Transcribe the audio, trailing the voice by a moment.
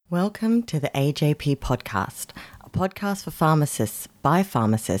Welcome to the AJP podcast, a podcast for pharmacists by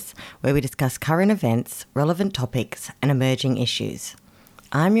pharmacists, where we discuss current events, relevant topics, and emerging issues.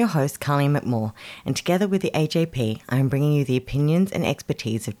 I'm your host, Carleen McMaugh, and together with the AJP, I am bringing you the opinions and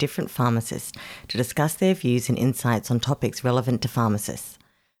expertise of different pharmacists to discuss their views and insights on topics relevant to pharmacists.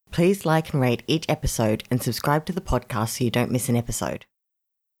 Please like and rate each episode and subscribe to the podcast so you don't miss an episode.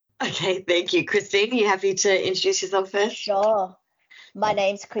 Okay, thank you. Christine, are you happy to introduce yourself first? Sure. My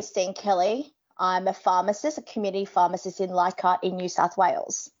name's Christine Kelly. I'm a pharmacist, a community pharmacist in Leichhardt in New South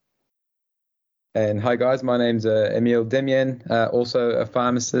Wales. And hi guys, my name's Emile Demien, also a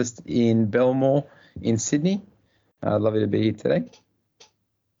pharmacist in Belmore in Sydney. Lovely to be here today.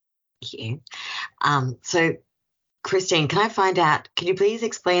 Thank you. So Christine, can I find out, can you please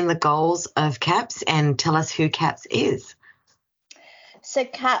explain the goals of CAPS and tell us who CAPS is? So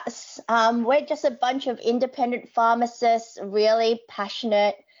CAPS, we're just a bunch of independent pharmacists, really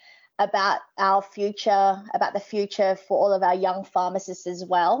passionate about our future, about the future for all of our young pharmacists as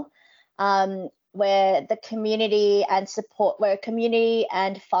well. We're the community and support, we're a community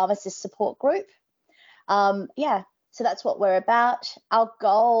and pharmacist support group. So that's what we're about. Our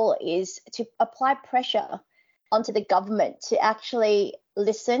goal is to apply pressure onto the government to actually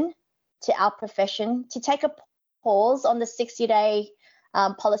listen to our profession, to take a pause on the 60-day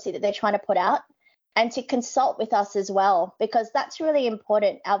policy that they're trying to put out, and to consult with us as well, because that's really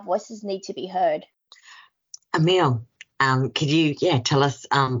important. Our voices need to be heard. Emile, could you tell us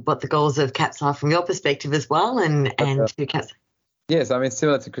what the goals of CAPS are from your perspective as well, and who CAPS? Yes, I mean,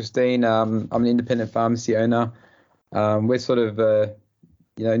 similar to Christine, I'm an independent pharmacy owner. We're sort of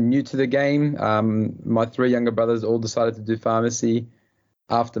new to the game. My three younger brothers all decided to do pharmacy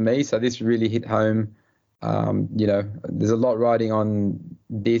after me, so this really hit home. There's a lot riding on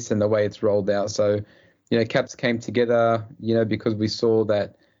this and the way it's rolled out. So, CAPS came together, because we saw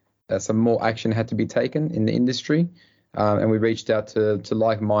that some more action had to be taken in the industry. And we reached out to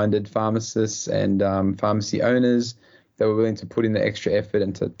like-minded pharmacists and pharmacy owners that were willing to put in the extra effort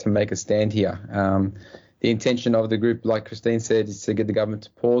and to make a stand here. The intention of the group, like Christine said, is to get the government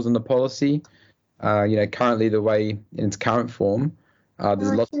to pause on the policy. Currently the way in its current form,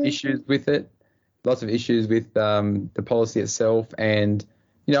 there's lots of issues with it. Lots of issues with the policy itself, and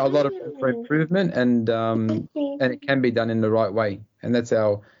a lot of room for improvement, and it can be done in the right way. And that's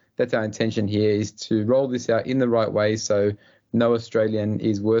our intention here, is to roll this out in the right way, so no Australian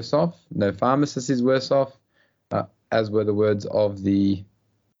is worse off, no pharmacist is worse off, as were the words of the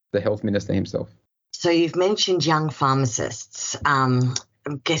health minister himself. So you've mentioned young pharmacists. I'm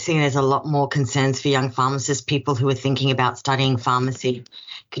guessing there's a lot more concerns for young pharmacists, people who are thinking about studying pharmacy.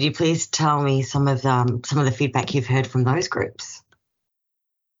 Could you please tell me some of the feedback you've heard from those groups?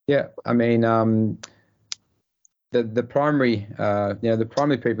 Yeah, I mean, the primary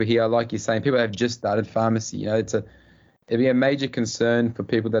people here, like you're saying, people that have just started pharmacy. It'd be a major concern for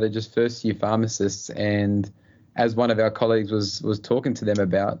people that are just first year pharmacists. And as one of our colleagues was talking to them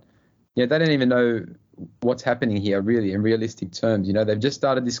about, they don't even know what's happening here really in realistic terms. They've just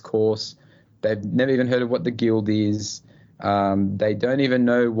started this course. They've never even heard of what the guild is. They don't even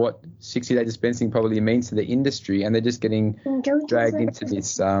know what 60-day dispensing probably means to the industry, and they're just getting dragged into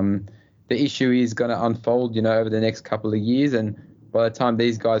this. The issue is going to unfold, over the next couple of years, and by the time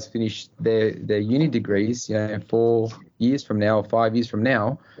these guys finish their uni degrees, 4 years from now or 5 years from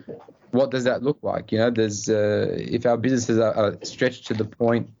now, what does that look like? There's if our businesses are stretched to the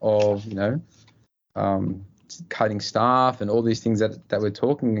point of, cutting staff and all these things that we're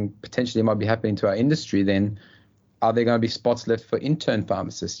talking and potentially might be happening to our industry, then are there going to be spots left for intern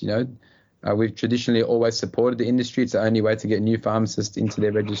pharmacists? We've traditionally always supported the industry. It's the only way to get new pharmacists into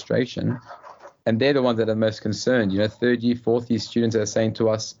their registration. And they're the ones that are most concerned. Third year, fourth year students are saying to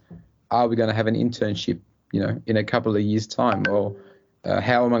us, are we going to have an internship, in a couple of years' time? Or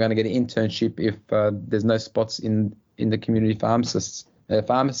how am I going to get an internship if there's no spots in the community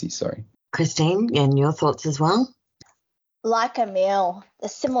pharmacy, sorry. Christine, and your thoughts as well? Like Emile, the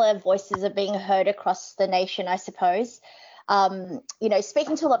similar voices are being heard across the nation, I suppose.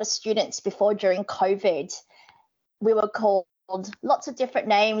 Speaking to a lot of students during COVID, we were called lots of different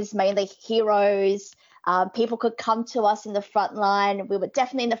names, mainly heroes. People could come to us in the front line. We were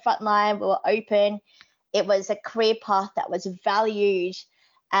definitely in the front line. We were open. It was a career path that was valued.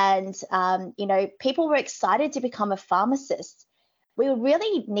 And, people were excited to become a pharmacist. We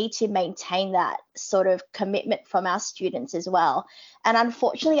really need to maintain that sort of commitment from our students as well. And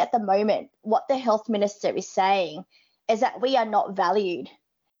unfortunately, at the moment, what the health minister is saying is that we are not valued.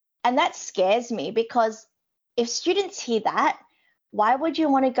 And that scares me, because if students hear that, why would you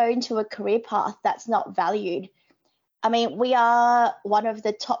want to go into a career path that's not valued? I mean, we are one of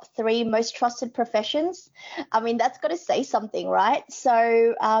the top 3 most trusted professions. I mean, that's got to say something, right?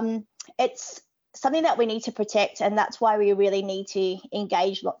 So it's something that we need to protect, and that's why we really need to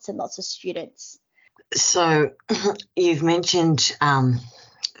engage lots and lots of students. So you've mentioned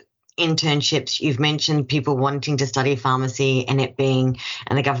internships, you've mentioned people wanting to study pharmacy and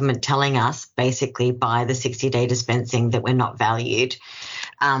the government telling us basically by the 60-day dispensing that we're not valued.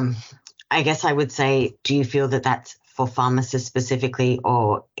 I guess I would say, do you feel that that's for pharmacists specifically,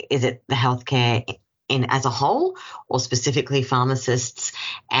 or is it the healthcare as a whole, or specifically pharmacists?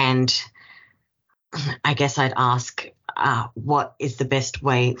 And I guess I'd ask, what is the best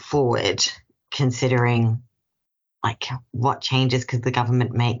way forward, considering what changes could the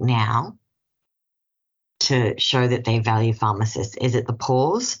government make now to show that they value pharmacists? Is it the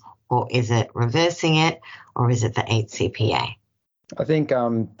pause, or is it reversing it, or is it the 8 CPA? I think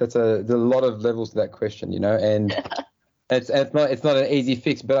there's a lot of levels to that question, and it's not an easy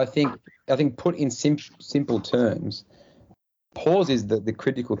fix. But I think put in simple terms, pause is the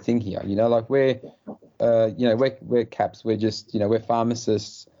critical thing here. We're CAPS. We're just we're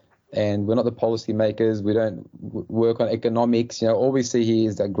pharmacists, and we're not the policy makers. We don't work on economics. All we see here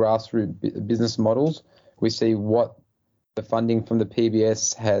is that grassroots business models. We see what the funding from the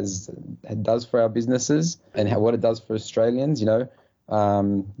PBS does for our businesses and what it does for Australians.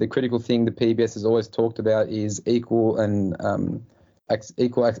 The critical thing the PBS has always talked about is equal access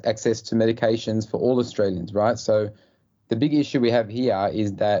to medications for all Australians, right? So the big issue we have here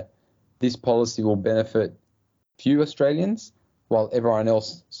is that this policy will benefit few Australians while everyone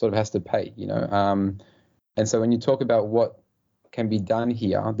else sort of has to pay, And so when you talk about what can be done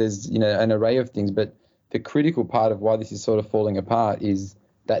here, there's, an array of things, but the critical part of why this is sort of falling apart is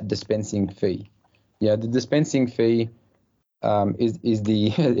that dispensing fee. The dispensing fee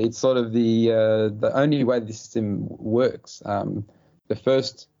it's sort of the only way the system works. The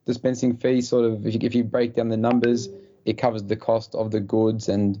first dispensing fee, sort of, if you break down the numbers, it covers the cost of the goods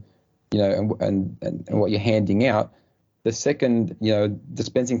and what you're handing out. The second,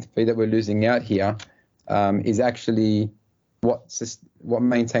 dispensing fee that we're losing out here is actually what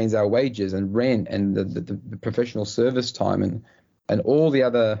maintains our wages and rent and the professional service time and all the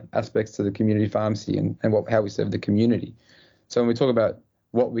other aspects to the community pharmacy and how we serve the community. So when we talk about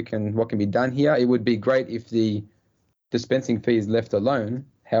what can be done here, it would be great if the dispensing fee is left alone,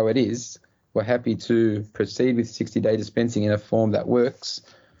 how it is. We're happy to proceed with 60-day dispensing in a form that works.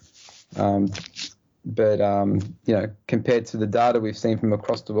 But compared to the data we've seen from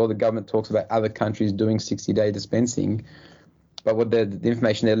across the world, the government talks about other countries doing 60-day dispensing. But what the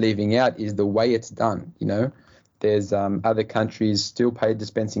information they're leaving out is the way it's done. There's other countries still pay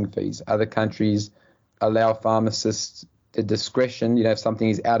dispensing fees. Other countries allow pharmacists the discretion, if something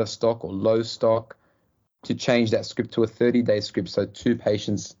is out of stock or low stock, to change that script to a 30-day script so 2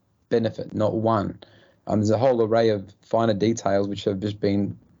 patients benefit, not 1. There's a whole array of finer details which have just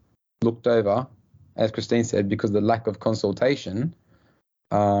been looked over, as Christine said, because of the lack of consultation.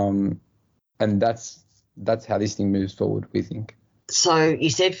 And that's how this thing moves forward, we think. So you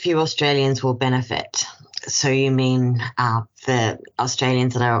said few Australians will benefit. So you mean the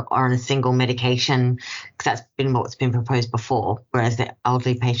Australians that are on a single medication, because that's been what's been proposed before, whereas the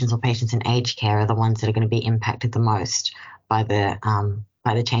elderly patients or patients in aged care are the ones that are going to be impacted the most by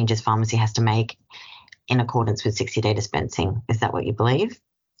the changes pharmacy has to make in accordance with 60-day dispensing. Is that what you believe?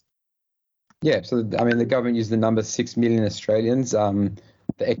 Yeah, so the government used the number 6 million Australians.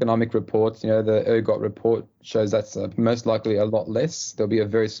 The economic reports, the ERGOT report shows that's most likely a lot less. There'll be a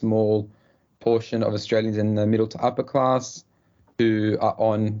very small portion of Australians in the middle to upper class who are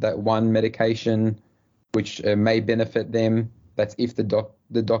on that one medication, which may benefit them. That's if the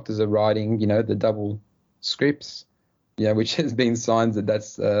doctors are writing, the double scripts, which has been signs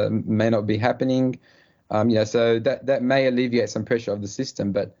that's may not be happening. So that may alleviate some pressure of the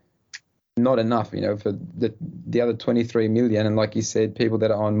system, but not enough, for the other 23 million. And like you said, people that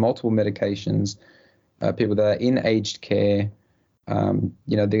are on multiple medications, people that are in aged care,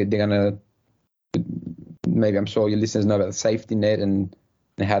 they're going to, maybe I'm sure your listeners know about the safety net and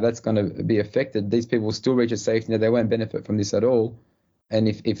how that's going to be affected. These people will still reach a safety net. They won't benefit from this at all. And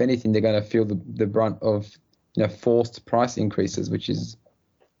if anything, they're going to feel the brunt of, forced price increases, which is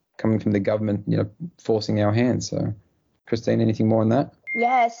coming from the government, forcing our hands. So, Christine, anything more on that?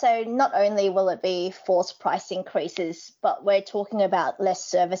 Yeah, so not only will it be forced price increases, but we're talking about less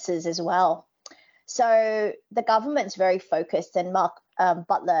services as well. So the government's very focused, and Mark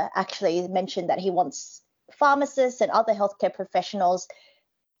Butler actually mentioned that he wants pharmacists and other healthcare professionals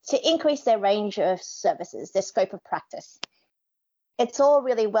to increase their range of services, their scope of practice. It's all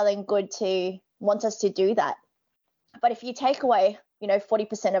really well and good to want us to do that. But if you take away,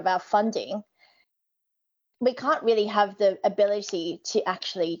 40% of our funding, we can't really have the ability to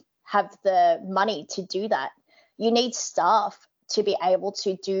actually have the money to do that. You need staff to be able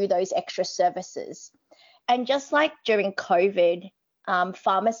to do those extra services. And just like during COVID,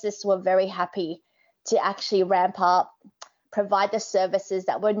 pharmacists were very happy to actually ramp up, provide the services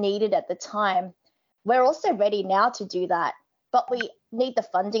that were needed at the time. We're also ready now to do that, but we need the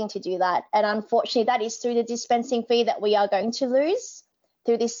funding to do that. And unfortunately, that is through the dispensing fee that we are going to lose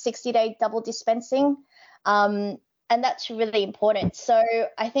through this 60-day double dispensing. And that's really important. So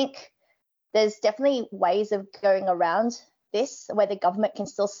I think there's definitely ways of going around this where the government can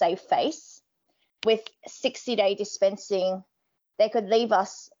still save face. With 60-day dispensing, they could leave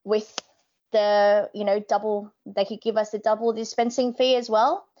us with the, double, they could give us a double dispensing fee as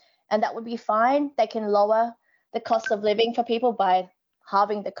well, and that would be fine. They can lower the cost of living for people by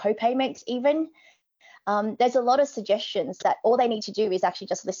halving the co-payments even. There's a lot of suggestions that all they need to do is actually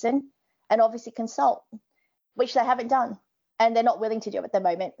just listen and obviously consult, which they haven't done, and they're not willing to do at the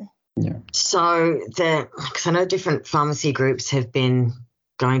moment. Yeah. So because I know different pharmacy groups have been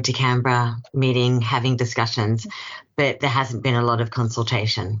going to Canberra, meeting, having discussions, but there hasn't been a lot of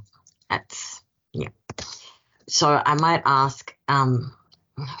consultation. So I might ask,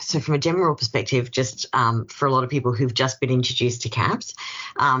 so from a general perspective, just for a lot of people who've just been introduced to CAPS,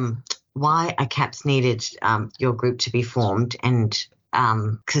 why are CAPS needed your group to be formed? And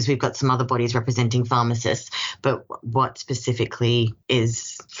because we've got some other bodies representing pharmacists, but what specifically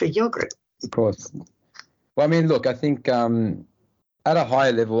is for your group? Of course. Well, I mean, look, I think at a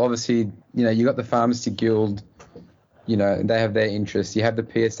higher level, obviously, you got the Pharmacy Guild, they have their interests. You have the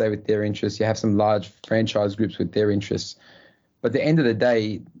PSA with their interests. You have some large franchise groups with their interests. But at the end of the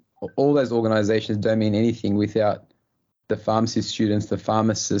day, all those organizations don't mean anything without the pharmacy students, the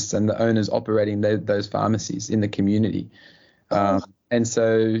pharmacists, and the owners operating those pharmacies in the community. And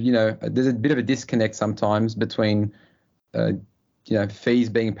so, there's a bit of a disconnect sometimes between, fees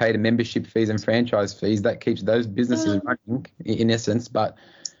being paid and membership fees and franchise fees. That keeps those businesses running in essence. But,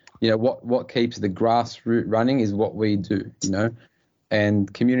 what keeps the grassroots running is what we do,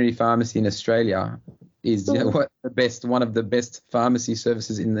 and community pharmacy in Australia is one of the best pharmacy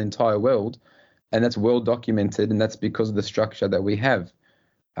services in the entire world. And that's well documented. And that's because of the structure that we have.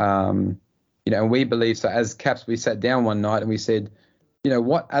 And we believe, so as CAPS, we sat down one night and we said,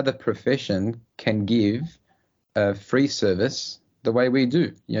 what other profession can give a free service the way we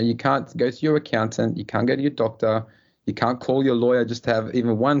do? You can't go to your accountant, you can't go to your doctor, you can't call your lawyer just to have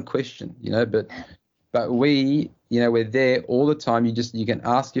even one question, but we, we're there all the time. You can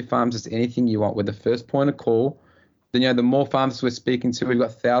ask your pharmacist anything you want. We're the first point of call. Then, the more pharmacists we're speaking to, we've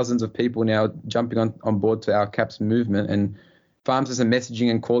got thousands of people now jumping on board to our CAPS movement, and pharmacists are messaging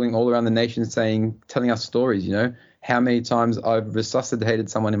and calling all around the nation telling us stories, how many times I've resuscitated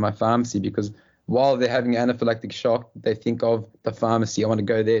someone in my pharmacy because while they're having an anaphylactic shock, they think of the pharmacy. I want to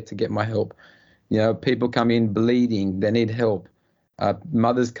go there to get my help. People come in bleeding, they need help.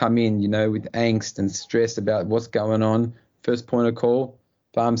 Mothers come in, with angst and stress about what's going on. First point of call,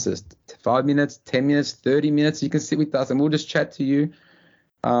 pharmacist. 5 minutes, 10 minutes, 30 minutes, you can sit with us and we'll just chat to you.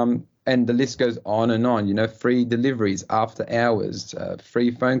 And the list goes on and on, free deliveries after hours,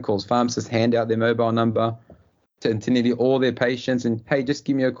 free phone calls. Pharmacists hand out their mobile number to nearly all their patients and, hey, just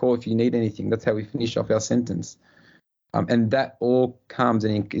give me a call if you need anything. That's how we finish off our sentence. And that all comes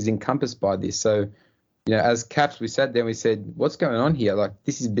and is encompassed by this. So, as CAPS, we sat there and we said, what's going on here? Like,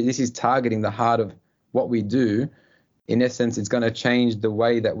 this is targeting the heart of what we do. In essence, it's going to change the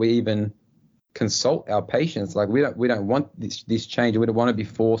way that we even consult our patients. Like, we don't want this change. We don't want to be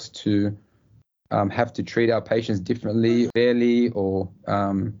forced to have to treat our patients differently, fairly, or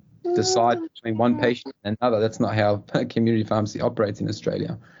decide between one patient and another. That's not how community pharmacy operates in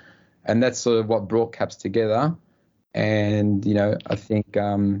Australia. And that's sort of what brought CAPS together. And, I think,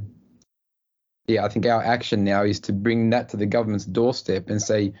 I think our action now is to bring that to the government's doorstep and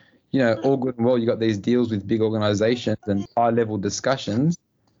say, all good and well, you got these deals with big organizations and high-level discussions,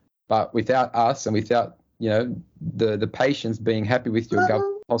 but without us and without, the patients being happy with your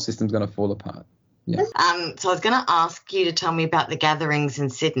government, the whole system's going to fall apart. Yeah. So I was going to ask you to tell me about the gatherings in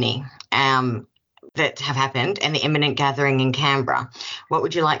Sydney that have happened and the imminent gathering in Canberra. What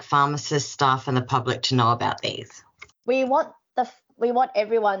would you like pharmacists, staff and the public to know about these? We want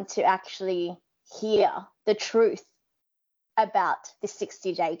everyone to actually hear the truth about the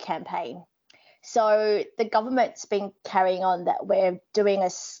 60-day campaign. So the government's been carrying on that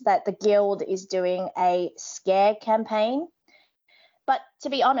that the Guild is doing a scare campaign. But to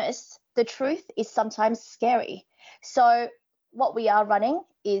be honest, the truth is sometimes scary. So what we are running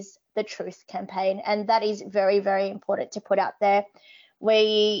is the truth campaign, and that is very, very important to put out there.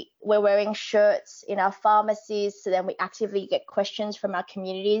 We're wearing shirts in our pharmacies, so then we actively get questions from our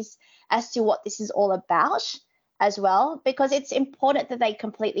communities as to what this is all about as well, because it's important that they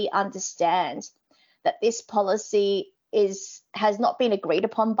completely understand that this policy has not been agreed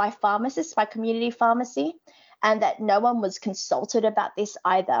upon by pharmacists, by community pharmacy, and that no one was consulted about this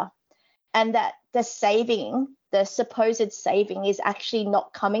either, and that the supposed saving is actually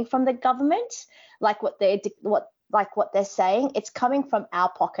not coming from the government like what they're saying. It's coming from our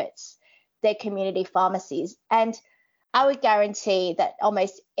pockets, their community pharmacies. And I would guarantee that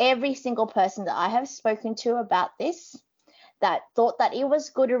almost every single person that I have spoken to about this that thought that it was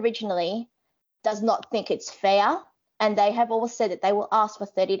good originally does not think it's fair. And they have all said that they will ask for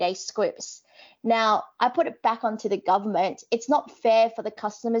 30-day scripts. Now, I put it back onto the government. It's not fair for the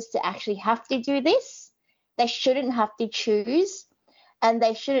customers to actually have to do this. They shouldn't have to choose, and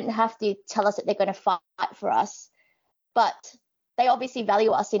they shouldn't have to tell us that they're going to fight for us. But they obviously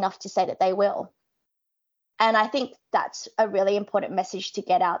value us enough to say that they will. And I think that's a really important message to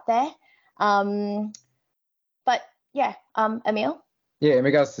get out there. But yeah, Emil? Yeah, in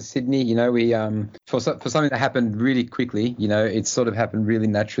regards to Sydney, we for something that happened really quickly, it sort of happened really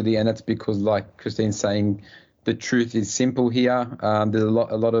naturally, and that's because, like Christine's saying, the truth is simple here. There's a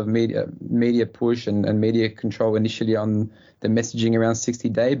lot of media push and media control initially on the messaging around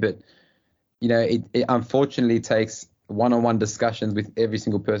 60-day, but it unfortunately takes one-on-one discussions with every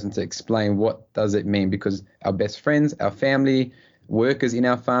single person to explain what does it mean, because our best friends, our family, workers in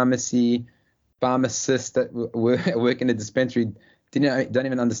our pharmacy, pharmacists that work in a dispensary don't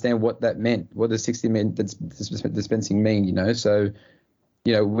even understand what that meant. What does 60-minute dispensing mean? So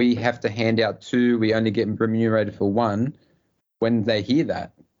we have to hand out 2. We only get remunerated for 1. When they hear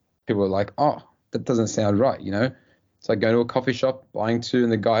that, people are like, oh, that doesn't sound right. It's like going to a coffee shop, buying 2,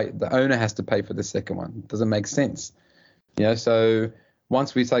 and the owner has to pay for the second one. It doesn't make sense. So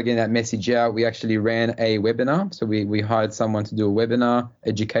once we started getting that message out, we actually ran a webinar. So we hired someone to do a webinar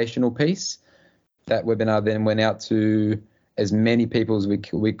educational piece. That webinar then went out to as many people as we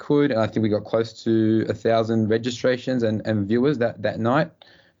could, and I think we got close to 1,000 registrations and viewers that night.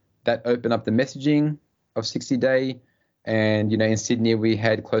 That opened up the messaging of 60-day, and in Sydney we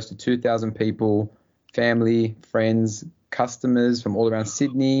had close to 2,000 people, family, friends, customers from all around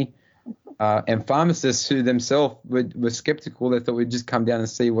Sydney, and pharmacists who themselves were skeptical. They thought we'd just come down and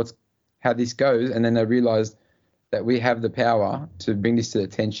see how this goes, and then they realized that we have the power to bring this to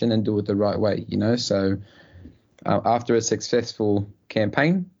attention and do it the right way. So after a successful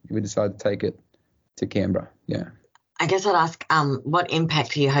campaign, we decided to take it to Canberra. Yeah. I guess I'd ask, what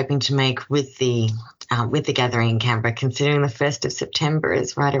impact are you hoping to make with the gathering in Canberra, considering the 1st of September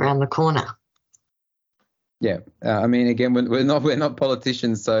is right around the corner? Yeah, again, we're not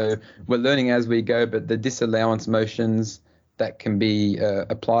politicians, so we're learning as we go. But the disallowance motions that can be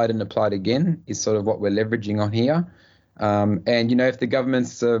applied and applied again is sort of what we're leveraging on here. And if the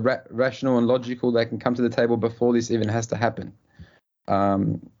government's rational and logical, they can come to the table before this even has to happen.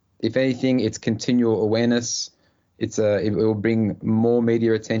 If anything, it's continual awareness. It will bring more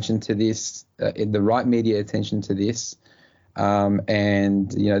media attention to this, the right media attention to this.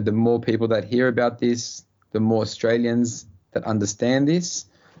 And the more people that hear about this, the more Australians that understand this,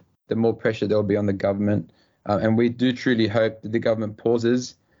 the more pressure there'll be on the government. And we do truly hope that the government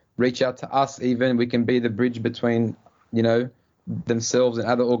pauses, reach out to us even. We can be the bridge between themselves and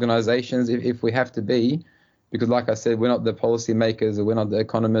other organizations if we have to be, because like I said, we're not the policy makers, or we're not the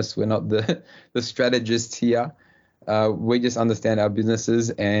economists, we're not the strategists here. We just understand our businesses,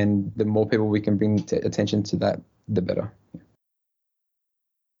 and the more people we can bring attention to that, the better.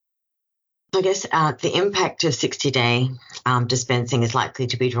 I guess the impact of 60-day dispensing is likely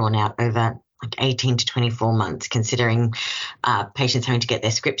to be drawn out over like 18 to 24 months, considering patients having to get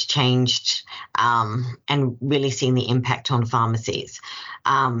their scripts changed, and really seeing the impact on pharmacies.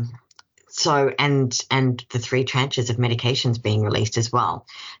 So and the 3 tranches of medications being released as well.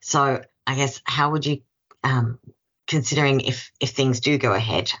 So I guess how would you, considering if things do go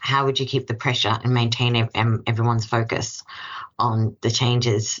ahead, how would you keep the pressure and maintain everyone's focus on the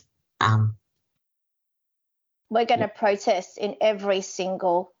changes? We're going to protest in every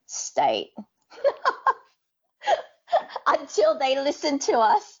single state until they listen to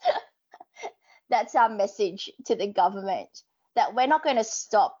us. That's our message to the government, that we're not going to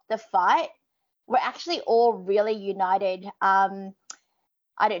stop the fight. We're actually all really united. I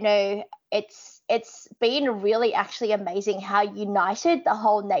don't know, it's been really actually amazing how united the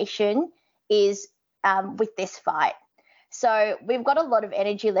whole nation is with this fight. So we've got a lot of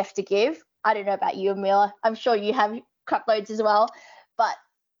energy left to give. I don't know about you, Emil. I'm sure you have truckloads as well. But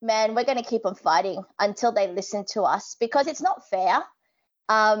man, we're going to keep on fighting until they listen to us, because it's not fair.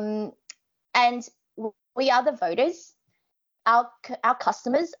 And we are the voters. Our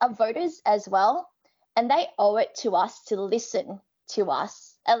customers are voters as well, and they owe it to us to listen to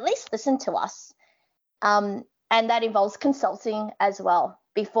us, at least listen to us. And that involves consulting as well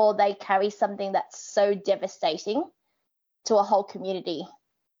before they carry something that's so devastating to a whole community.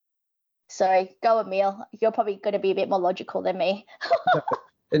 So go, Emil. You're probably going to be a bit more logical than me.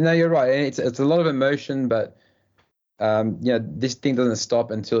 No, you're right. It's a lot of emotion, but this thing doesn't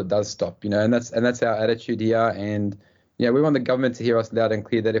stop until it does stop. And that's our attitude here. And we want the government to hear us loud and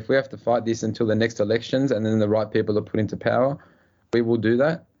clear that if we have to fight this until the next elections and then the right people are put into power, we will do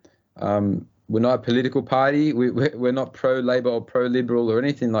that. We're not a political party. We're not pro-Labor or pro-Liberal or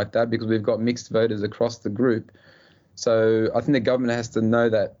anything like that, because we've got mixed voters across the group. So I think the government has to know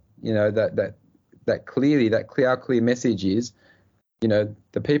that, that clearly, our clear message is,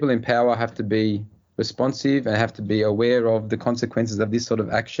 the people in power have to be responsive and have to be aware of the consequences of this sort of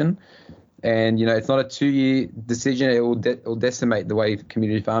action. And, it's not a 2-year decision. It will decimate the way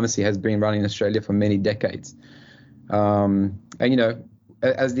community pharmacy has been run in Australia for many decades.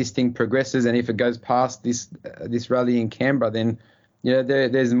 As this thing progresses, and if it goes past this rally in Canberra, then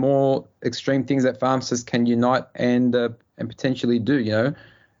there's more extreme things that pharmacists can unite and potentially do.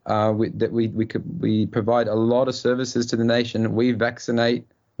 We provide a lot of services to the nation. We vaccinate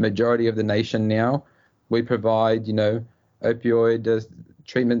majority of the nation now. We provide opioid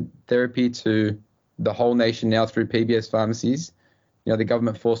treatment therapy to the whole nation now through PBS pharmacies. The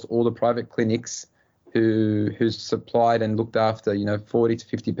government forced all the private clinics who supplied and looked after 40 to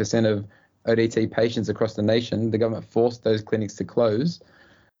 50% of ODT patients across the nation. The government forced those clinics to close.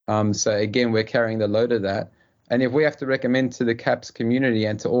 So again, we're carrying the load of that. And if we have to recommend to the CAPS community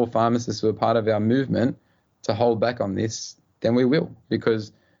and to all pharmacists who are part of our movement to hold back on this, then we will,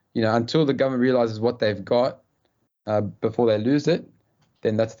 because until the government realizes what they've got before they lose it,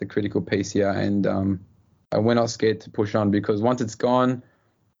 then that's the critical piece here. And we're not scared to push on, because once it's gone,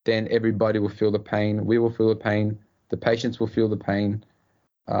 then everybody will feel the pain. We will feel the pain. The patients will feel the pain.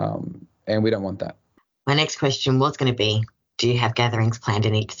 And we don't want that. My next question was going to be, do you have gatherings planned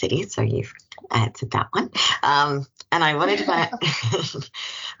in each city? So you've answered that one. And I wanted to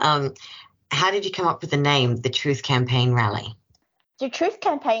how did you come up with the name, the Truth Campaign Rally? The Truth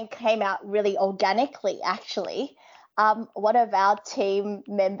Campaign came out really organically, actually. One of our team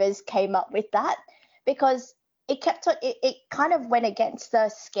members came up with that, because it kind of went against the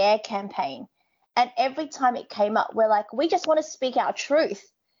Scare campaign. And every time it came up, we're like, we just want to speak our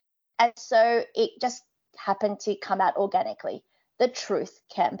truth. And so it just happened to come out organically, the Truth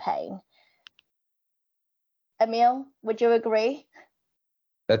Campaign. Emil, would you agree?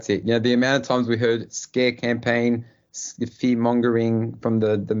 That's it. The amount of times we heard Scare campaign, fear mongering from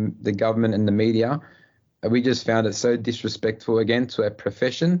the government and the media, we just found it so disrespectful, again, to a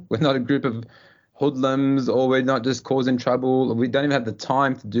profession. We're not a group of hoodlums, or we're not just causing trouble. We don't even have the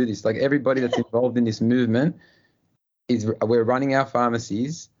time to do this. Like, everybody that's involved in this movement we're running our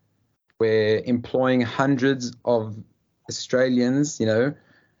pharmacies. We're employing hundreds of Australians,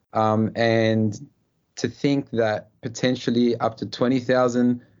 and to think that potentially up to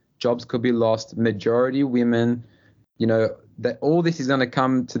 20,000 jobs could be lost, majority women, that all this is going to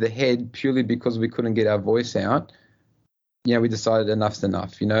come to the head purely because we couldn't get our voice out. We decided enough's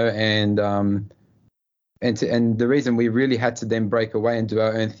enough, and the reason we really had to then break away and do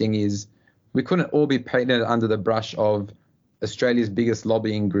our own thing is we couldn't all be painted under the brush of Australia's biggest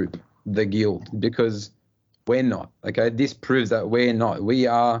lobbying group, the Guild, because we're not. Okay, this proves that we're not. We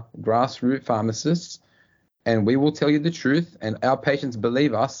are grassroots pharmacists, and we will tell you the truth, and our patients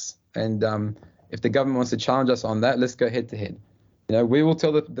believe us. And if the government wants to challenge us on that, let's go head to head. We will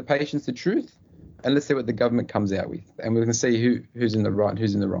tell the patients the truth, and let's see what the government comes out with, and we can see who's in the right and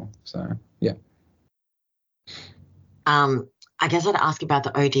who's in the wrong. So, yeah. I guess I'd ask about the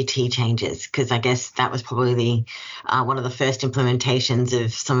ODT changes, because I guess that was probably one of the first implementations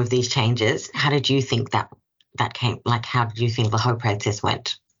of some of these changes. How did you think that came? Like, how did you think the whole process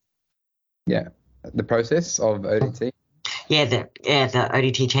went? Yeah, the process of ODT. Yeah, the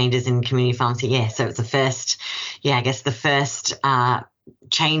ODT changes in community pharmacy. Yeah, so it's the first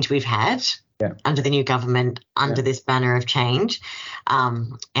change we've had under the new government, under this banner of change.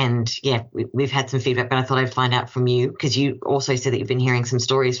 We've had some feedback, but I thought I'd find out from you, because you also said that you've been hearing some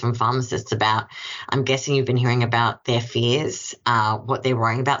stories from pharmacists about, I'm guessing you've been hearing about their fears, what they're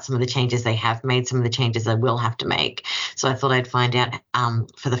worrying about, some of the changes they have made, some of the changes they will have to make. So I thought I'd find out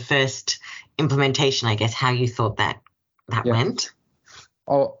for the first implementation, I guess, how you thought that went.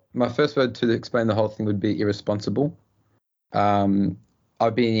 Oh, my first word to explain the whole thing would be irresponsible.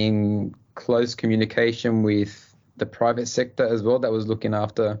 I've been in close communication with the private sector as well that was looking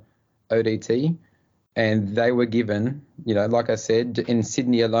after ODT, and they were given, like I said, in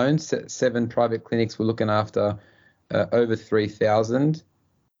Sydney alone, 7 private clinics were looking after over 3,000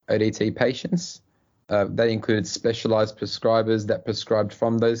 ODT patients. That included specialised prescribers that prescribed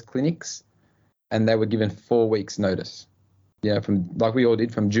from those clinics, and they were given 4 weeks' notice. From like we all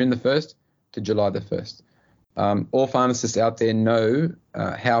did, from June the 1st to July the 1st. All pharmacists out there know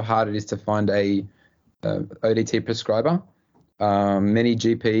how hard it is to find a ODT prescriber. Many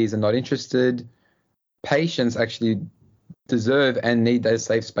GPs are not interested. Patients actually deserve and need those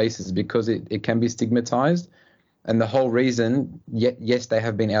safe spaces because it can be stigmatized. And the whole reason, yes, they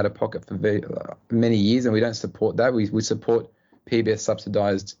have been out of pocket for many years, and we don't support that. We support PBS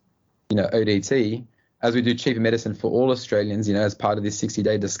subsidized, ODT, as we do cheaper medicine for all Australians, as part of this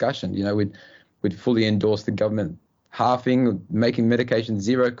 60-day discussion. We'd fully endorse the government halving, making medication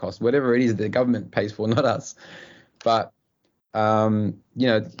zero cost, whatever it is that the government pays for, not us. But,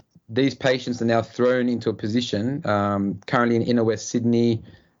 these patients are now thrown into a position. Currently in inner West Sydney,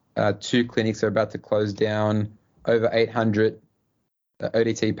 2 clinics are about to close down, over 800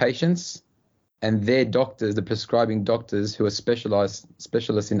 ODT patients, and their doctors, the prescribing doctors who are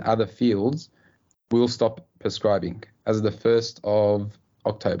specialists in other fields, will stop prescribing as of the 1st of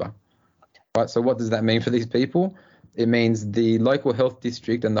October. Right, so what does that mean for these people? It means the local health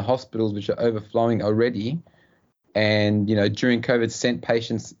district and the hospitals, which are overflowing already, and during COVID sent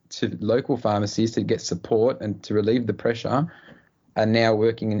patients to local pharmacies to get support and to relieve the pressure, are now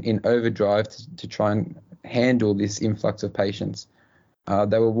working in overdrive to try and handle this influx of patients.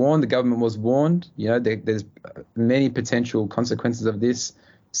 They were warned, the government was warned, there's many potential consequences of this: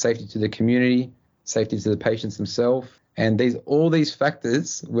 safety to the community, safety to the patients themselves. And all these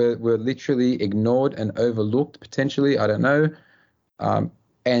factors were literally ignored and overlooked, potentially, I don't know.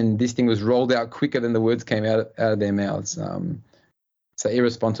 And this thing was rolled out quicker than the words came out of their mouths. So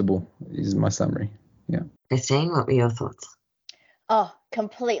irresponsible is my summary. Yeah. Christine, what were your thoughts? Oh,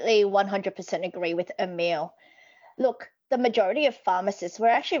 completely 100% agree with Emil. Look, the majority of pharmacists, we're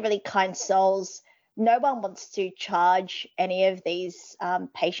actually really kind souls. No one wants to charge any of these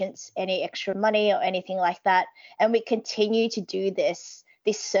patients any extra money or anything like that. And we continue to do this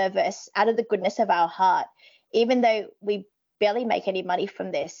service out of the goodness of our heart. Even though we barely make any money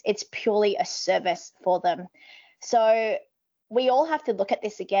from this, it's purely a service for them. So we all have to look at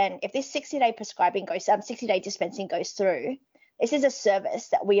this again. If this 60-day prescribing 60-day dispensing goes through, this is a service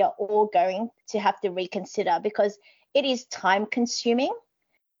that we are all going to have to reconsider because it is time consuming.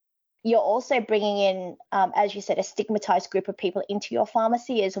 You're also bringing in, as you said, a stigmatized group of people into your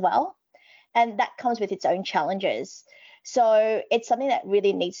pharmacy as well. And that comes with its own challenges. So it's something that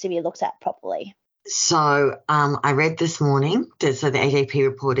really needs to be looked at properly. So I read this morning, so the AJP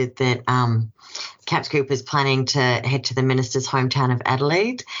reported that CAPS Group is planning to head to the minister's hometown of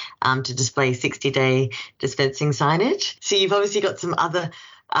Adelaide to display 60-day dispensing signage. So you've obviously got some other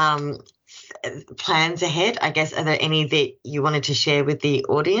plans ahead. I guess, are there any that you wanted to share with the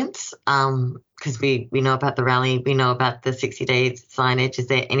audience? Because we know about the rally, we know about the 60-day signage. Is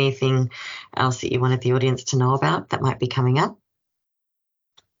there anything else that you wanted the audience to know about that might be coming up?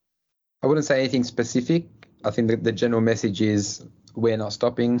 I wouldn't say anything specific. I think that the general message is we're not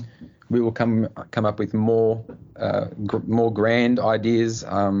stopping. We will come up with more grand ideas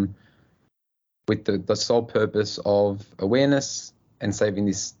with the sole purpose of awareness and saving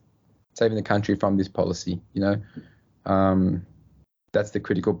the country from this policy. That's the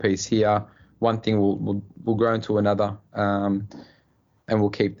critical piece here. One thing will grow into another, and we'll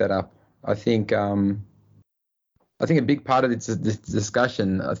keep that up. I think a big part of this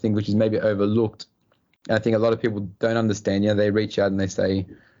discussion, which is maybe overlooked, and I think a lot of people don't understand. They reach out and they say,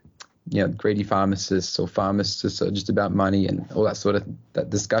 greedy pharmacists or pharmacists are just about money and all that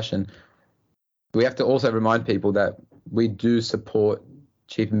discussion. We have to also remind people that we do support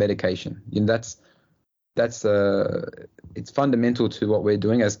cheaper medication. That's it's fundamental to what we're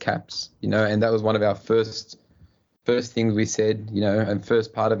doing as CAPS. And that was one of our first things we said. And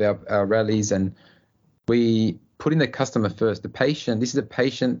first part of our rallies, and we putting the customer first, the patient. This is a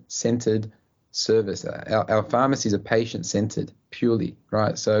patient-centered service. Our pharmacies are patient-centered purely,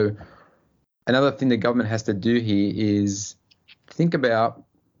 right? So another thing the government has to do here is think about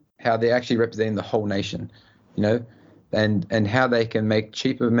how they're actually representing the whole nation, and how they can make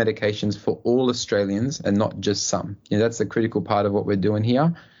cheaper medications for all Australians and not just some. That's a critical part of what we're doing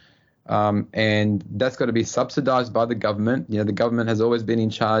here. And that's got to be subsidized by the government. The government has always been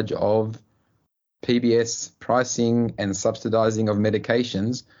in charge of PBS pricing and subsidizing of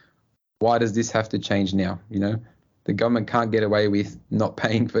medications. Why does this have to change now? the government can't get away with not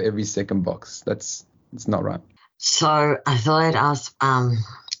paying for every second box. It's not right. So I thought I'd ask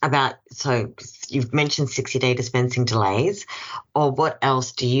so you've mentioned 60-day dispensing delays, or what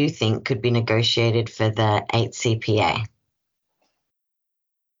else do you think could be negotiated for the 8CPA?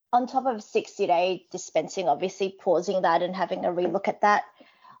 On top of 60-day dispensing, obviously pausing that and having a relook at that,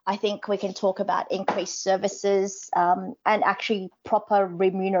 I think we can talk about increased services and actually proper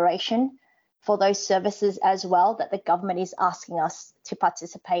remuneration for those services as well that the government is asking us to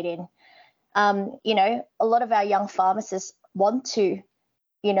participate in. A lot of our young pharmacists want to,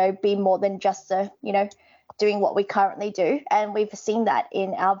 be more than just doing what we currently do. And we've seen that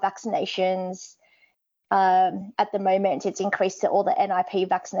in our vaccinations. At the moment, it's increased to all the NIP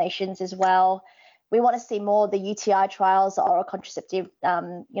vaccinations as well. We want to see more of the UTI trials, oral contraceptive,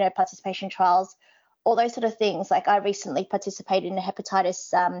 participation trials, all those sort of things. Like I recently participated in a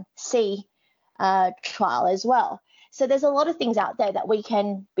hepatitis C trial as well. So there's a lot of things out there that we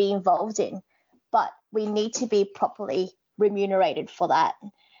can be involved in, but we need to be properly remunerated for that.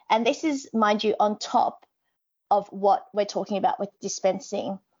 And this is, mind you, on top of what we're talking about with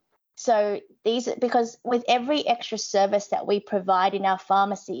dispensing. So because with every extra service that we provide in our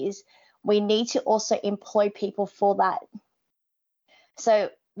pharmacies, we need to also employ people for that. So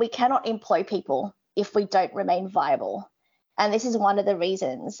we cannot employ people if we don't remain viable. And this is one of the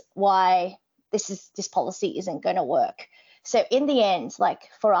reasons why this policy isn't going to work. So in the end, like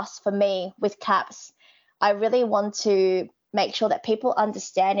for me with CAPS, I really want to make sure that people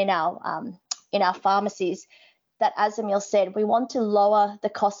understand in our pharmacies that, as Emil said, we want to lower the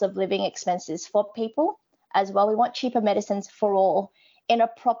cost of living expenses for people as well. We want cheaper medicines for all in a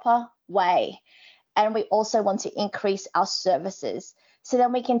proper way. And we also want to increase our services. So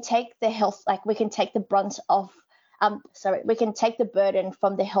then we can take the we can take the brunt of, we can take the burden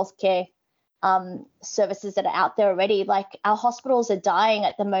from the healthcare services that are out there already. Like our hospitals are dying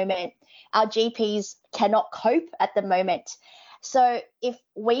at the moment. Our GPs cannot cope at the moment. So if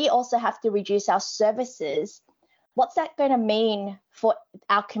we also have to reduce our services, what's that going to mean for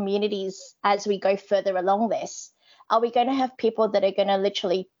our communities as we go further along this? Are we going to have people that are going to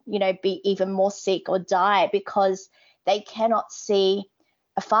literally, be even more sick or die because they cannot see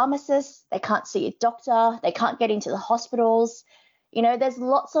a pharmacist, they can't see a doctor, they can't get into the hospitals? There's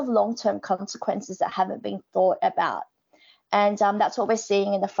lots of long-term consequences that haven't been thought about. And that's what we're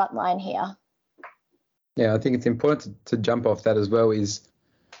seeing in the front line here. Yeah, I think it's important to jump off that as well is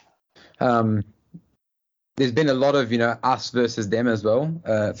there's been a lot of, us versus them as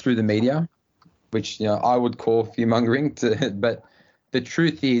well through the media, which, I would call fear-mongering. But the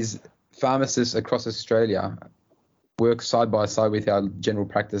truth is pharmacists across Australia work side by side with our general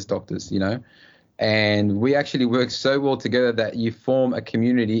practice doctors, and we actually work so well together that you form a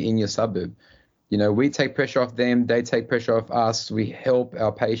community in your suburb. We take pressure off them, they take pressure off us, we help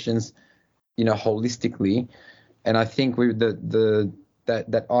our patients, holistically. And I think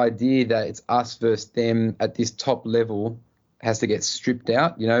that idea that it's us versus them at this top level has to get stripped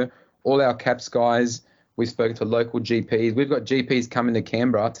out. All our CAPS guys, we've spoken to local GPs. We've got GPs coming to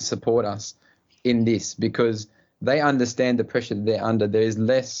Canberra to support us in this because they understand the pressure that they're under. There is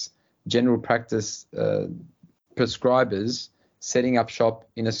less general practice prescribers setting up shop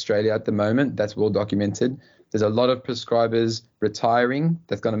in Australia at the moment. That's well documented. There's a lot of prescribers retiring.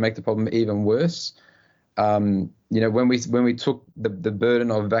 That's going to make the problem even worse. When we took the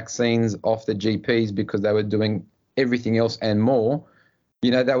burden of vaccines off the GPs because they were doing everything else and more,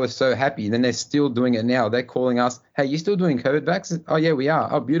 they were so happy. Then they're still doing it now. They're calling us, hey, you still doing COVID vaccines? Oh, yeah, we are.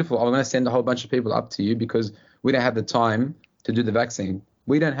 Oh, beautiful. I'm going to send a whole bunch of people up to you because we don't have the time to do the vaccine.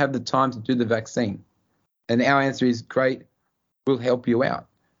 We don't have the time to do the vaccine. And our answer is, great, we'll help you out.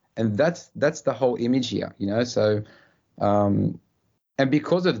 And that's the whole image here, So, and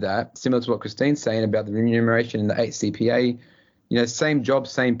because of that, similar to what Christine's saying about the remuneration in the 8CPA, same job,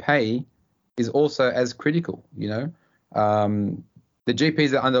 same pay is also as critical, The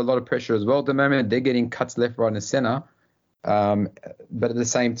GPs are under a lot of pressure as well at the moment. They're getting cuts left, right, and center. But at the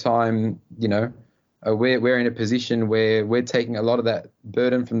same time, we're in a position where we're taking a lot of that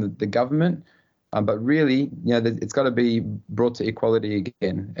burden from the government. But really, it's got to be brought to equality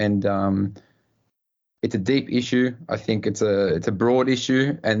again. And it's a deep issue. I think it's a broad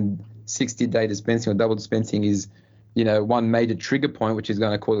issue. And 60-day dispensing or double dispensing is, one major trigger point, which is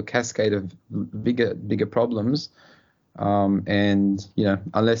going to cause a cascade of bigger problems. And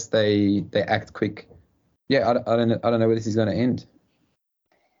unless they act quick, I don't know where this is going to end.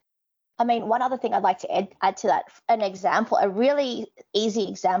 I mean, one other thing I'd like to add to that, an example, a really easy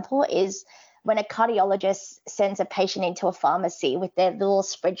example is when a cardiologist sends a patient into a pharmacy with their little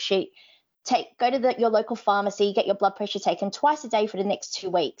spreadsheet go to your local pharmacy, get your blood pressure taken twice a day for the next 2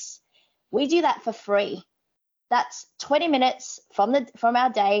 weeks. We do that for free. That's 20 minutes from our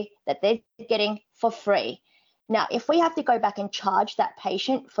day that they're getting for free. Now, if we have to go back and charge that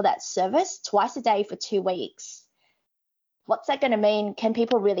patient for that service twice a day for 2 weeks, what's that going to mean? Can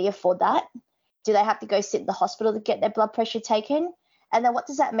people really afford that? Do they have to go sit in the hospital to get their blood pressure taken? And then what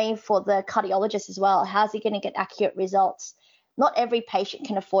does that mean for the cardiologist as well? How's he going to get accurate results? Not every patient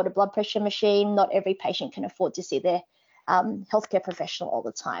can afford a blood pressure machine. Not every patient can afford to see their healthcare professional all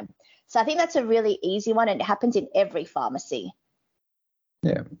the time. So I think that's a really easy one, and it happens in every pharmacy.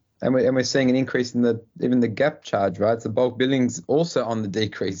 Yeah, and we're seeing an increase in even the gap charge, right? So bulk billing's also on the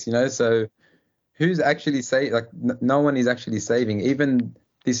decrease, So who's actually no one is actually saving. Even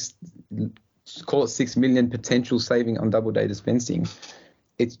this, call it 6 million potential saving on double day dispensing,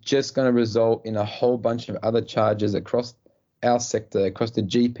 it's just going to result in a whole bunch of other charges across our sector, across the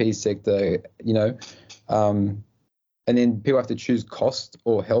GP sector, and then people have to choose cost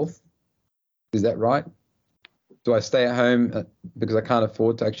or health. Is that right? Do I stay at home because I can't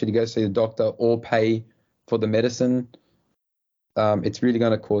afford to actually go see the doctor or pay for the medicine? It's really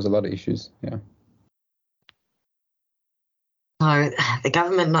going to cause a lot of issues. Yeah. So the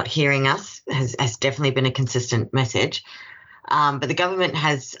government not hearing us has definitely been a consistent message. But the government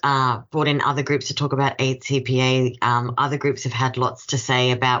has brought in other groups to talk about ACPA. Other groups have had lots to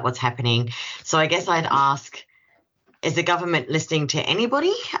say about what's happening. So I guess I'd ask, is the government listening to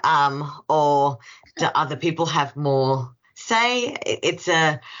anybody, or do other people have more say?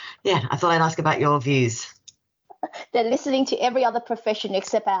 I thought I'd ask about your views. They're listening to every other profession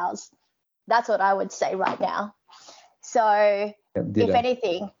except ours. That's what I would say right now. So if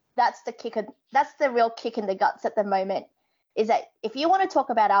anything, that's the real kick in the guts at the moment, is that if you want to talk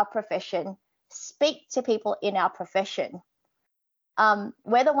about our profession, speak to people in our profession.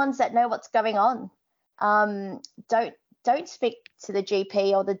 We're the ones that know what's going on. Don't speak to the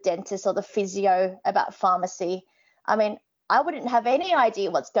GP or the dentist or the physio about pharmacy. I mean, I wouldn't have any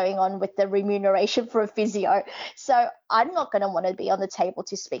idea what's going on with the remuneration for a physio. So I'm not going to want to be on the table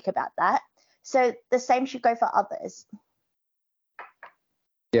to speak about that. So the same should go for others.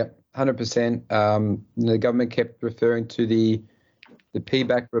 Yeah, 100%. The government kept referring to the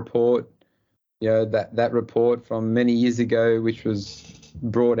PBAC report, that report from many years ago, which was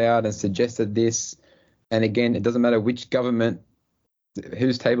brought out and suggested this. And again, it doesn't matter which government,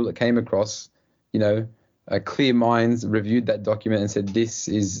 whose table it came across, clear minds reviewed that document and said, this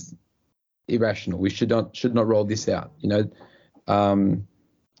is irrational. We should not roll this out,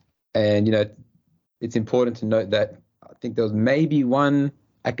 And, it's important to note that I think there was maybe one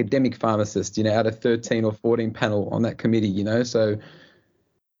academic pharmacist, out of 13 or 14 panel on that committee, So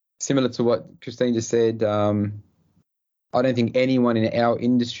similar to what Christine just said, I don't think anyone in our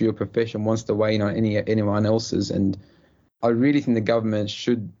industry or profession wants to weigh in on anyone else's. And I really think the government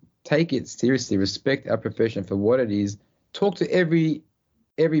should take it seriously, respect our profession for what it is, talk to every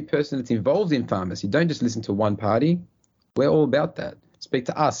person that's involved in pharmacy. Don't just listen to one party. We're all about that. Speak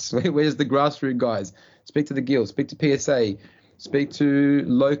to us. Where's the grassroots guys? Speak to the guild, speak to PSA, speak to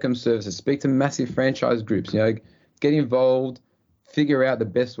locum services, speak to massive franchise groups, get involved, figure out the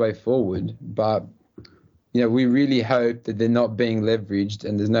best way forward. But we really hope that they're not being leveraged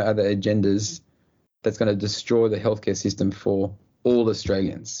and there's no other agendas that's going to destroy the healthcare system for all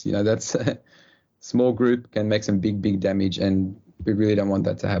Australians. That's a small group can make some big, big damage, and we really don't want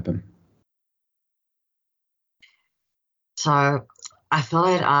that to happen. So I thought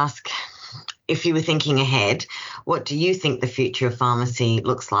I'd ask, if you were thinking ahead, what do you think the future of pharmacy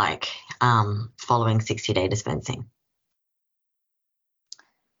looks like following 60-day dispensing?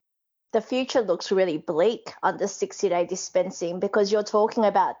 The future looks really bleak under 60-day dispensing, because you're talking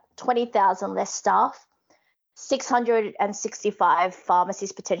about 20,000 less staff, 665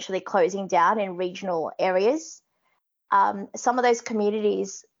 pharmacies potentially closing down in regional areas. Some of those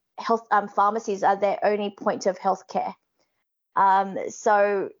communities, pharmacies are their only point of healthcare.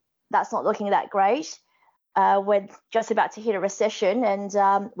 So that's not looking that great. We're just about to hit a recession,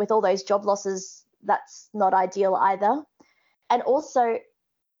 and with all those job losses, that's not ideal either. And also,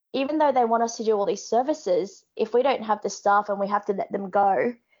 even though they want us to do all these services, if we don't have the staff and we have to let them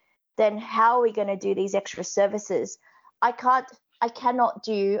go, then how are we going to do these extra services? I cannot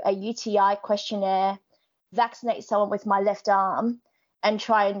do a UTI questionnaire, vaccinate someone with my left arm, and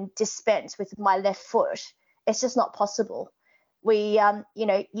try and dispense with my left foot. It's just not possible. You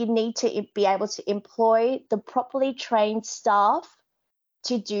need to be able to employ the properly trained staff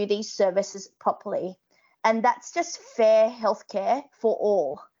to do these services properly. And that's just fair healthcare for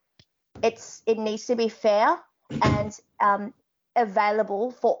all. It needs to be fair, and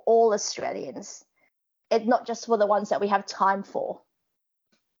available for all Australians. It's not just for the ones that we have time for.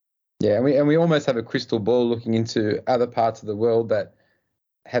 Yeah, and we almost have a crystal ball looking into other parts of the world that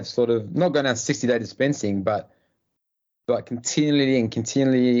have sort of not gone down 60-day dispensing, but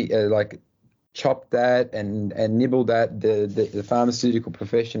continually like chopped at and nibbled at the pharmaceutical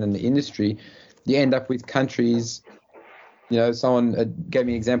profession and the industry. You end up with countries, someone gave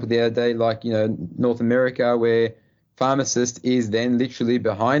me an example the other day, like, North America, where pharmacist is then literally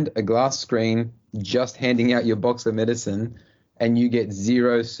behind a glass screen just handing out your box of medicine, and you get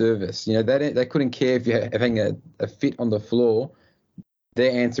zero service. They couldn't care if you're having a fit on the floor.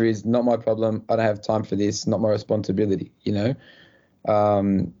 Their answer is, not my problem. I don't have time for this. Not my responsibility.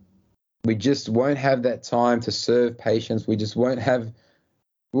 We just won't have that time to serve patients. We just won't have.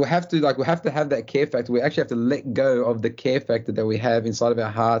 We'll have to have that care factor. We actually have to let go of the care factor that we have inside of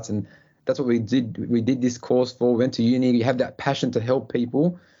our hearts, and that's what we did. We did this course for. Went to uni. You have that passion to help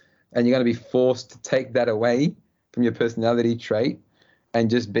people, and you're going to be forced to take that away from your personality trait and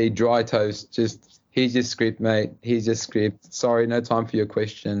just be dry toast. Just, here's your script, mate. Here's your script. Sorry, no time for your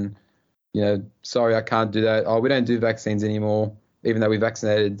question. Sorry, I can't do that. Oh, we don't do vaccines anymore, even though we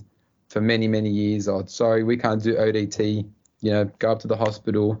vaccinated for many, many years. Oh, sorry, we can't do ODT. Go up to the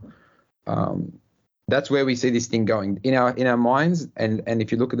hospital. That's where we see this thing going in our minds. And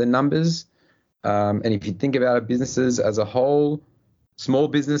if you look at the numbers, and if you think about our businesses as a whole, small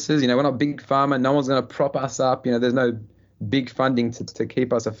businesses, we're not big pharma. No one's going to prop us up. There's no big funding to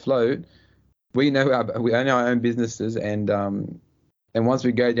keep us afloat. We we own our own businesses, and once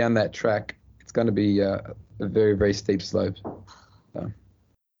we go down that track, it's going to be a very, very steep slope.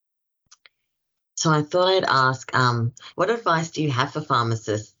 So I thought I'd ask, what advice do you have for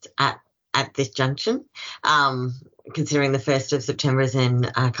pharmacists at this junction? Considering the 1st of September is in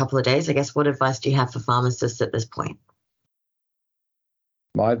a couple of days, I guess, what advice do you have for pharmacists at this point?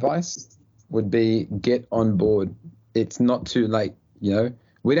 My advice would be, get on board. It's not too late.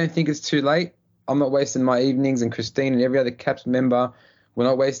 We don't think it's too late. I'm not wasting my evenings, and Christine and every other CAPS member, we're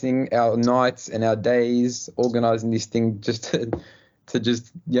not wasting our nights and our days organising this thing just to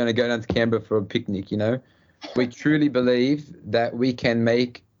just go down to Canberra for a picnic. We truly believe that we can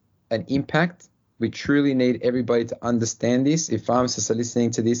make an impact. We truly need everybody to understand this. If pharmacists are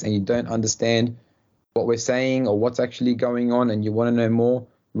listening to this and you don't understand what we're saying or what's actually going on and you want to know more,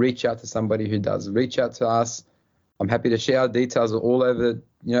 reach out to somebody who does. Reach out to us. I'm happy to share our details all over,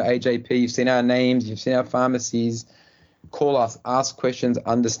 AJP. You've seen our names, you've seen our pharmacies. Call us, ask questions,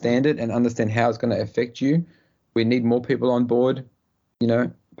 understand it, and understand how it's going to affect you. We need more people on board,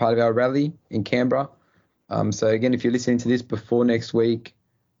 part of our rally in Canberra. So again, if you're listening to this before next week,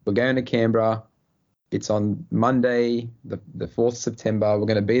 we're going to Canberra. It's on Monday, the 4th September. We're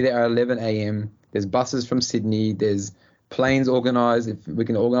going to be there at 11 a.m. There's buses from Sydney. There's planes organised. If we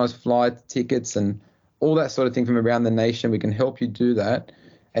can organise flight tickets and all that sort of thing from around the nation, we can help you do that.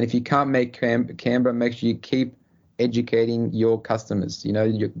 And if you can't make Canberra, make sure you keep educating your customers.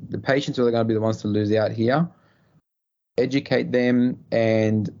 The patients are going to be the ones to lose out here. Educate them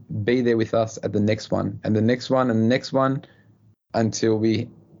and be there with us at the next one and the next one and the next one until we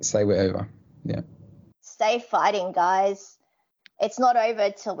say we're over. Yeah. Stay fighting, guys. It's not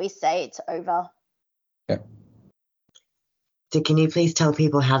over till we say it's over. Yeah. So can you please tell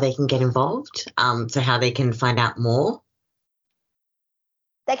people how they can get involved? So how they can find out more?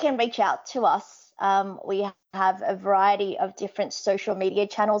 They can reach out to us. We have a variety of different social media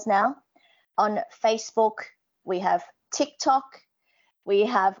channels now. On Facebook, we have TikTok, we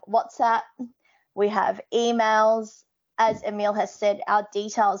have WhatsApp, we have emails. As Emil has said, our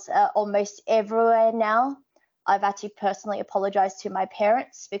details are almost everywhere now. I've actually personally apologized to my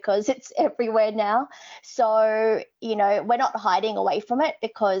parents because it's everywhere now. So, we're not hiding away from it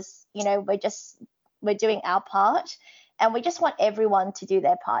because, we're doing our part, and we just want everyone to do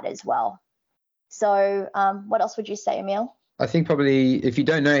their part as well. So what else would you say, Emil? I think probably if you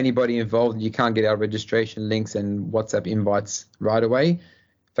don't know anybody involved, you can't get our registration links and WhatsApp invites right away.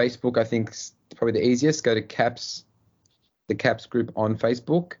 Facebook, I think, is probably the easiest. Go to the CAPS group on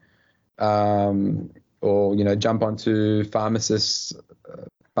Facebook, or jump onto Pharmacists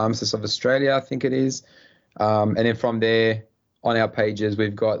of Australia, I think it is, and then from there on our pages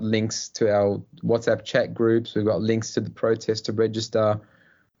we've got links to our WhatsApp chat groups. We've got links to the protest to register.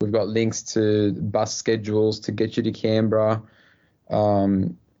 We've got links to bus schedules to get you to Canberra,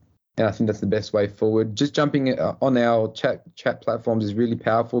 and I think that's the best way forward. Just jumping on our chat platforms is really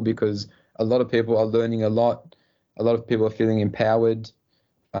powerful because a lot of people are learning a lot. A lot of people are feeling empowered.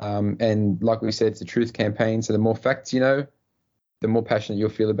 And like we said, it's a truth campaign. So the more facts you know, the more passionate you'll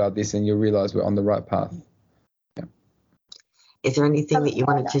feel about this, and you'll realize we're on the right path. Yeah. Is there anything that you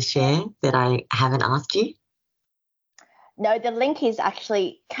wanted to share that I haven't asked you? No, the link is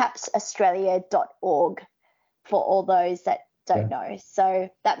actually capsaustralia.org for all those that don't know. So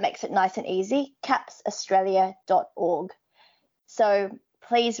that makes it nice and easy, capsaustralia.org. So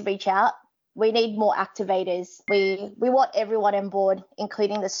please reach out. We need more activators. We want everyone on board,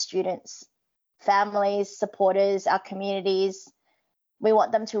 including the students, families, supporters, our communities. We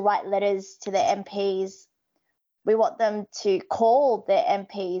want them to write letters to their MPs. We want them to call their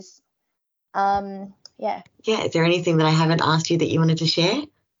MPs. Yeah, is there anything that I haven't asked you that you wanted to share?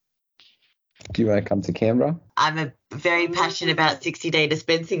 Do you want to come to Canberra? I'm very passionate about 60-day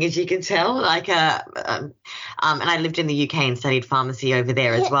dispensing, as you can tell. And I lived in the UK and studied pharmacy over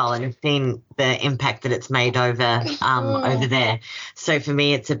there as well, and I've seen the impact that it's made over there. So for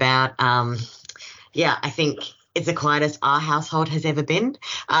me, it's about I think it's the quietest our household has ever been.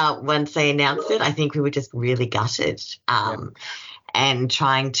 Once they announced it, I think we were just really gutted, and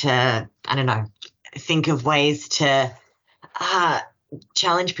trying to, I don't know, think of ways to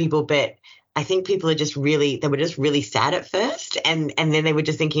challenge people, but I think people are just really sad at first, and then they were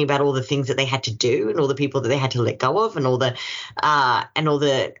just thinking about all the things that they had to do and all the people that they had to let go of and all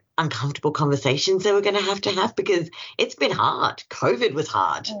the uncomfortable conversations they were going to have, because it's been hard. COVID was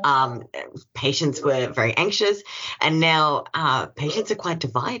hard. Patients were very anxious, and now patients are quite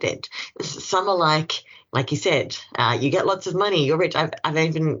divided. Some are like you said, you get lots of money, you're rich. I've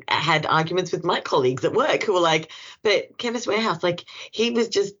even had arguments with my colleagues at work who were like, but Chemist Warehouse, like, he was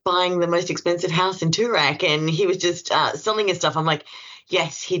just buying the most expensive house in Toorak and he was just selling his stuff. I'm like,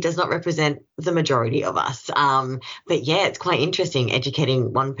 yes, he does not represent the majority of us. But yeah, it's quite interesting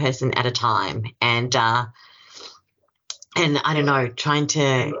educating one person at a time, and I don't know, trying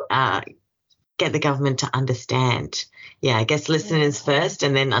to get the government to understand. Yeah, I guess listeners first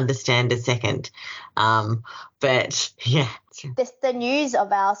and then understand a second. But yeah. The news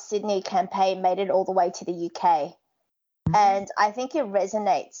of our Sydney campaign made it all the way to the UK. And I think it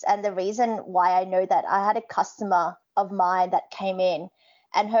resonates. And the reason why I know that, I had a customer of mine that came in,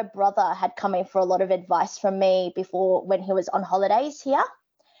 and her brother had come in for a lot of advice from me before, when he was on holidays here.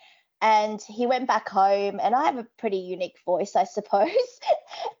 And he went back home, and I have a pretty unique voice, I suppose.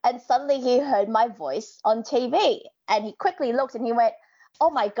 And suddenly he heard my voice on TV, and he quickly looked and he went, oh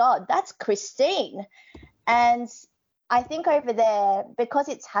my God, that's Christine. And I think over there, because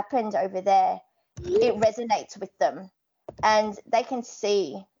it's happened over there, it resonates with them, and they can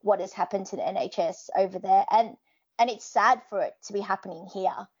see what has happened to the NHS over there. And it's sad for it to be happening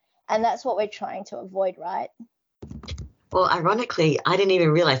here. And that's what we're trying to avoid, right? Well, ironically, I didn't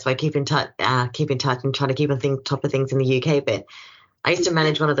even realise, so I keep in touch and try to keep on top of things in the UK. But I used to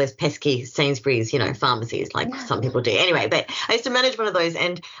manage one of those pesky Sainsbury's, pharmacies, like some people do. Anyway, but I used to manage one of those,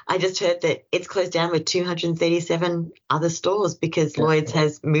 and I just heard that it's closed down with 237 other stores because Lloyd's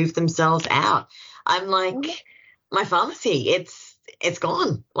has moved themselves out. I'm like, my pharmacy, it's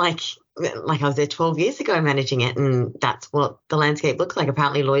gone. Like I was there 12 years ago managing it, and that's what the landscape looks like.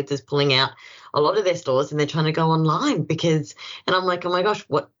 Apparently Lloyd's is pulling out a lot of their stores and they're trying to go online and I'm like, oh my gosh,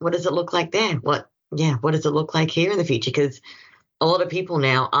 what does it look like there? What does it look like here in the future? Because a lot of people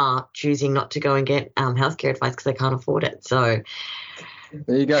now are choosing not to go and get healthcare advice because they can't afford it. So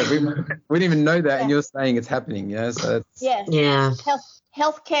there you go. We didn't even know that, and you're saying it's happening. So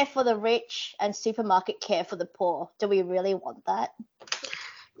Healthcare for the rich and supermarket care for the poor. Do we really want that?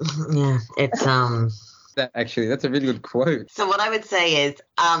 Yeah, it's that's a really good quote. So what I would say is,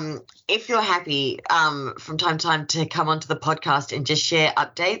 if you're happy from time to time to come onto the podcast and just share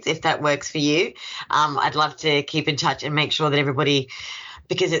updates, if that works for you, I'd love to keep in touch and make sure that everybody,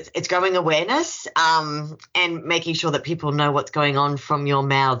 because it's growing awareness, and making sure that people know what's going on from your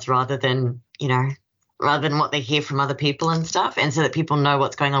mouths rather than what they hear from other people and stuff, and so that people know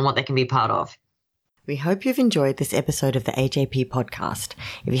what's going on, what they can be part of. We hope you've enjoyed this episode of the AJP podcast.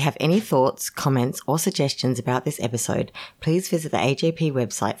 If you have any thoughts, comments, or suggestions about this episode, please visit the AJP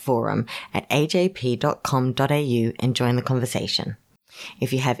website forum at ajp.com.au and join the conversation.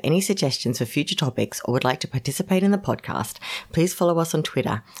 If you have any suggestions for future topics or would like to participate in the podcast, please follow us on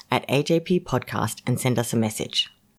Twitter at AJP Podcast and send us a message.